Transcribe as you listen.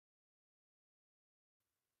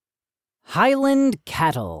Highland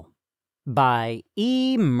Cattle by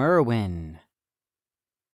E. Merwin.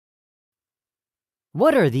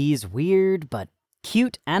 What are these weird but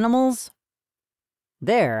cute animals?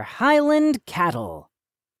 They're Highland cattle.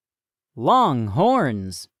 Long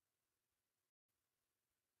horns,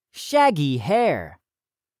 shaggy hair,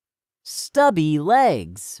 stubby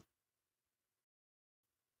legs.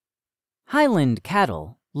 Highland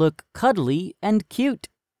cattle look cuddly and cute.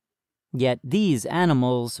 Yet these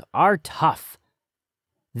animals are tough.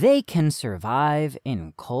 They can survive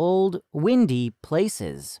in cold, windy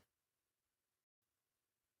places.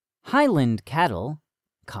 Highland cattle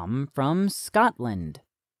come from Scotland.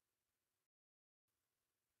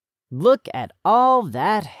 Look at all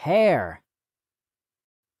that hair.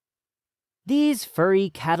 These furry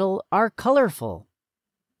cattle are colorful.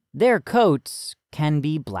 Their coats can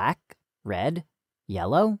be black, red,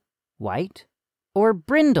 yellow, white, or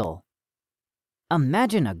brindle.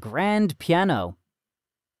 Imagine a grand piano.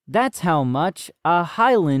 That's how much a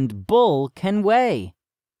Highland bull can weigh.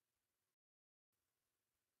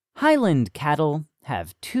 Highland cattle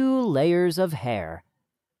have 2 layers of hair.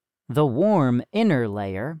 The warm inner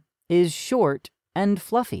layer is short and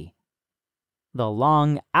fluffy. The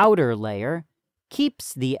long outer layer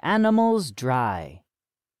keeps the animals dry.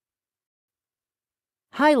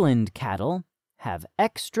 Highland cattle have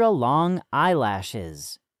extra long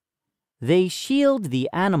eyelashes. They shield the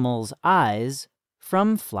animal's eyes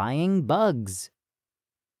from flying bugs.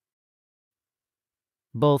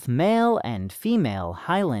 Both male and female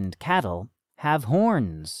Highland cattle have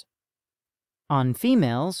horns. On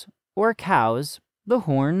females or cows, the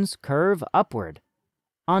horns curve upward.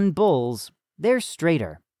 On bulls, they're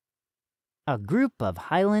straighter. A group of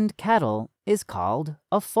Highland cattle is called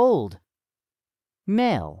a fold.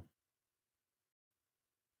 Male.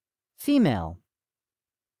 Female.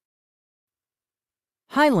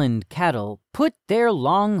 Highland cattle put their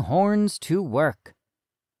long horns to work.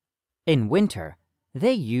 In winter,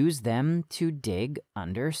 they use them to dig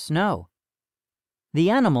under snow. The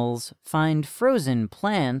animals find frozen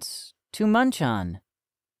plants to munch on.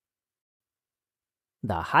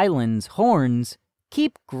 The Highland's horns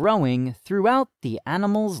keep growing throughout the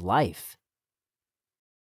animal's life.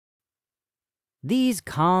 These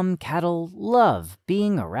calm cattle love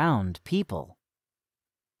being around people.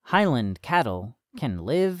 Highland cattle can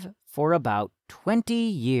live for about 20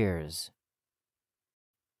 years.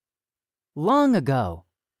 Long ago,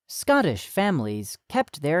 Scottish families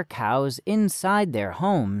kept their cows inside their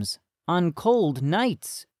homes on cold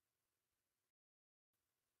nights.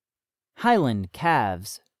 Highland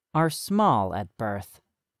calves are small at birth.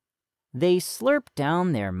 They slurp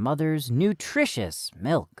down their mother's nutritious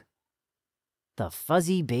milk. The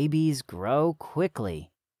fuzzy babies grow quickly.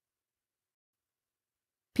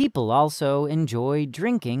 People also enjoy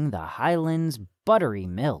drinking the Highland's buttery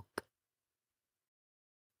milk.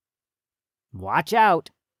 Watch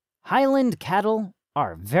out! Highland cattle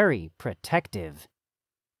are very protective.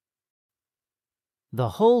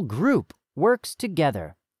 The whole group works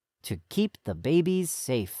together to keep the babies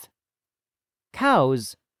safe.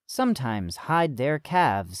 Cows sometimes hide their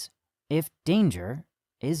calves if danger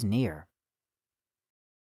is near.